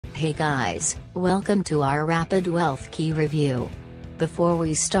Hey guys, welcome to our Rapid Wealth Key review. Before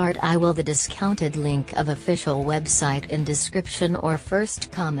we start, I will the discounted link of official website in description or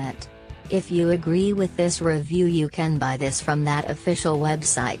first comment. If you agree with this review, you can buy this from that official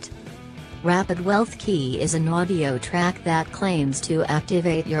website. Rapid Wealth Key is an audio track that claims to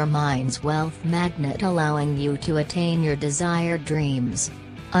activate your mind's wealth magnet, allowing you to attain your desired dreams.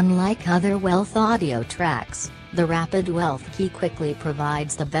 Unlike other wealth audio tracks, the Rapid Wealth Key quickly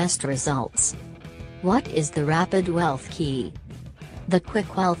provides the best results. What is the Rapid Wealth Key? The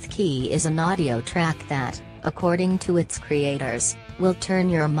Quick Wealth Key is an audio track that, according to its creators, will turn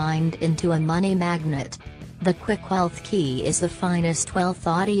your mind into a money magnet. The Quick Wealth Key is the finest wealth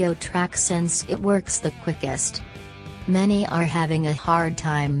audio track since it works the quickest. Many are having a hard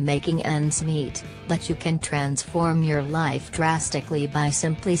time making ends meet, but you can transform your life drastically by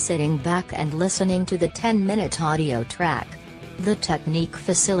simply sitting back and listening to the 10-minute audio track. The technique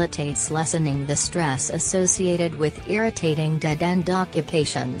facilitates lessening the stress associated with irritating dead-end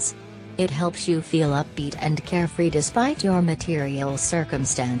occupations. It helps you feel upbeat and carefree despite your material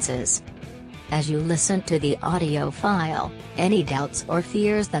circumstances. As you listen to the audio file, any doubts or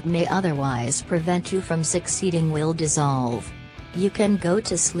fears that may otherwise prevent you from succeeding will dissolve. You can go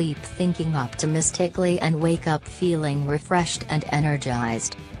to sleep thinking optimistically and wake up feeling refreshed and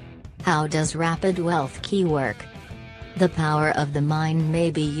energized. How does Rapid Wealth Key work? The power of the mind may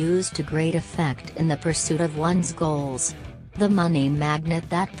be used to great effect in the pursuit of one's goals. The money magnet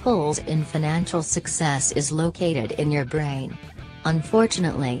that pulls in financial success is located in your brain.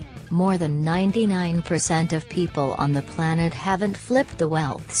 Unfortunately, more than 99% of people on the planet haven't flipped the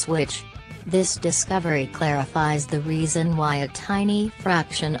wealth switch. This discovery clarifies the reason why a tiny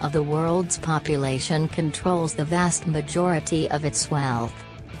fraction of the world's population controls the vast majority of its wealth.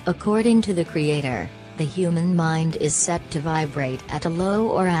 According to the creator, the human mind is set to vibrate at a low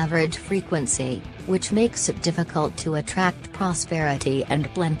or average frequency, which makes it difficult to attract prosperity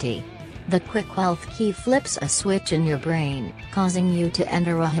and plenty. The Quick Wealth Key flips a switch in your brain, causing you to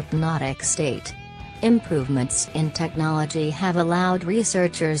enter a hypnotic state. Improvements in technology have allowed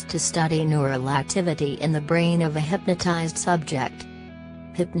researchers to study neural activity in the brain of a hypnotized subject.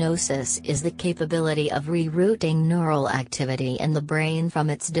 Hypnosis is the capability of rerouting neural activity in the brain from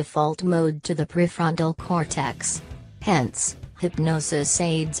its default mode to the prefrontal cortex. Hence, hypnosis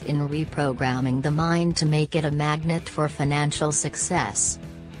aids in reprogramming the mind to make it a magnet for financial success.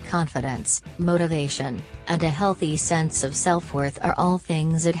 Confidence, motivation, and a healthy sense of self-worth are all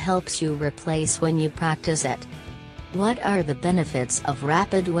things it helps you replace when you practice it. What are the benefits of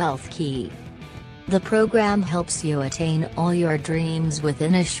Rapid Wealth Key? The program helps you attain all your dreams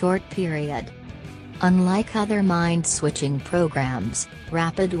within a short period. Unlike other mind-switching programs,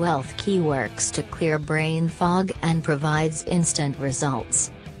 Rapid Wealth Key works to clear brain fog and provides instant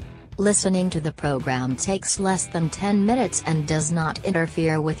results. Listening to the program takes less than 10 minutes and does not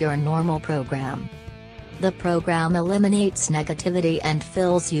interfere with your normal program. The program eliminates negativity and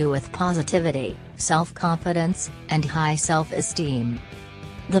fills you with positivity, self-confidence, and high self-esteem.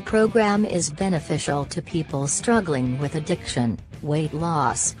 The program is beneficial to people struggling with addiction, weight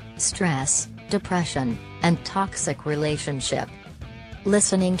loss, stress, depression, and toxic relationship.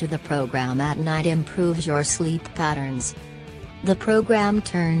 Listening to the program at night improves your sleep patterns. The program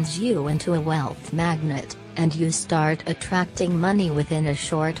turns you into a wealth magnet, and you start attracting money within a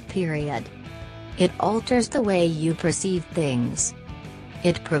short period. It alters the way you perceive things.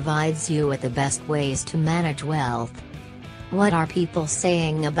 It provides you with the best ways to manage wealth. What are people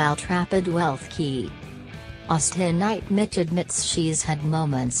saying about Rapid Wealth Key? Austinite Mitch admits she's had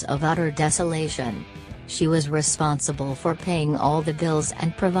moments of utter desolation. She was responsible for paying all the bills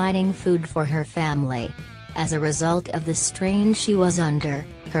and providing food for her family. As a result of the strain she was under,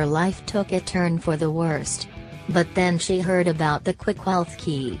 her life took a turn for the worst. But then she heard about the Quick Wealth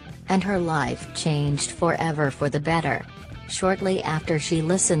Key, and her life changed forever for the better. Shortly after she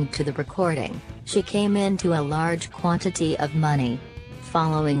listened to the recording, she came into a large quantity of money.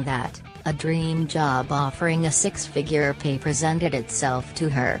 Following that, a dream job offering a six-figure pay presented itself to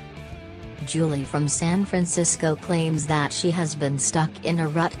her. Julie from San Francisco claims that she has been stuck in a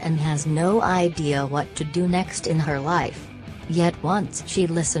rut and has no idea what to do next in her life. Yet once she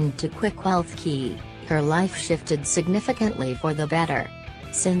listened to Quick Wealth Key, her life shifted significantly for the better.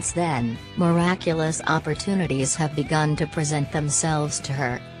 Since then, miraculous opportunities have begun to present themselves to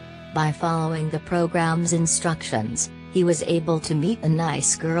her. By following the program's instructions, he was able to meet a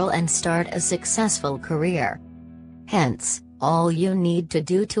nice girl and start a successful career. Hence, all you need to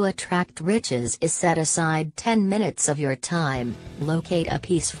do to attract riches is set aside 10 minutes of your time, locate a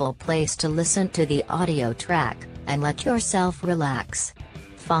peaceful place to listen to the audio track, and let yourself relax.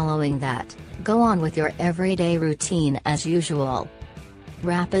 Following that, go on with your everyday routine as usual.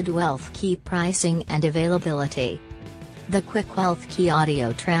 Rapid Wealth Key pricing and availability. The Quick Wealth Key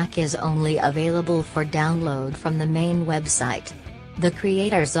audio track is only available for download from the main website. The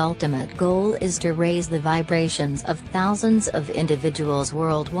creator's ultimate goal is to raise the vibrations of thousands of individuals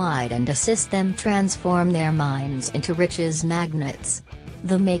worldwide and assist them transform their minds into riches magnets.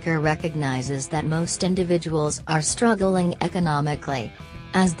 The maker recognizes that most individuals are struggling economically.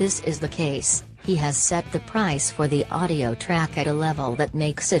 As this is the case, he has set the price for the audio track at a level that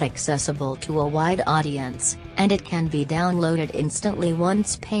makes it accessible to a wide audience, and it can be downloaded instantly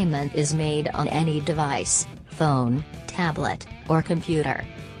once payment is made on any device, phone, tablet, or computer.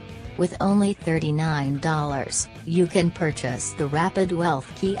 With only $39, you can purchase the Rapid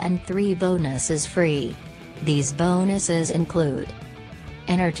Wealth Key and 3 bonuses free. These bonuses include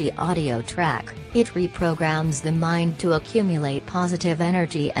Energy Audio Track. It reprograms the mind to accumulate positive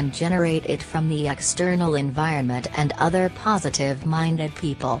energy and generate it from the external environment and other positive-minded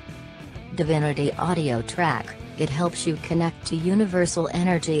people. Divinity Audio Track. It helps you connect to universal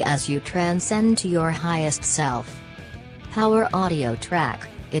energy as you transcend to your highest self. Power Audio Track.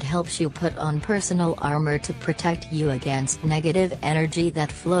 It helps you put on personal armor to protect you against negative energy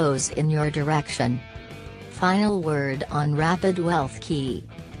that flows in your direction. Final word on Rapid Wealth Key.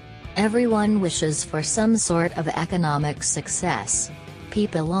 Everyone wishes for some sort of economic success.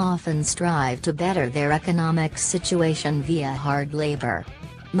 People often strive to better their economic situation via hard labor.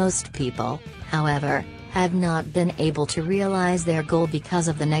 Most people, however, have not been able to realize their goal because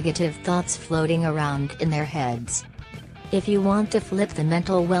of the negative thoughts floating around in their heads. If you want to flip the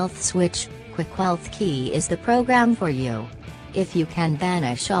mental wealth switch, Quick Wealth Key is the program for you. If you can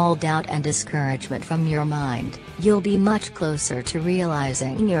banish all doubt and discouragement from your mind, you'll be much closer to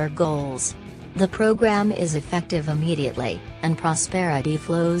realizing your goals. The program is effective immediately, and prosperity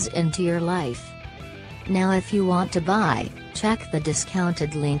flows into your life. Now if you want to buy, check the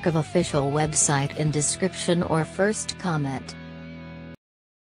discounted link of official website in description or first comment.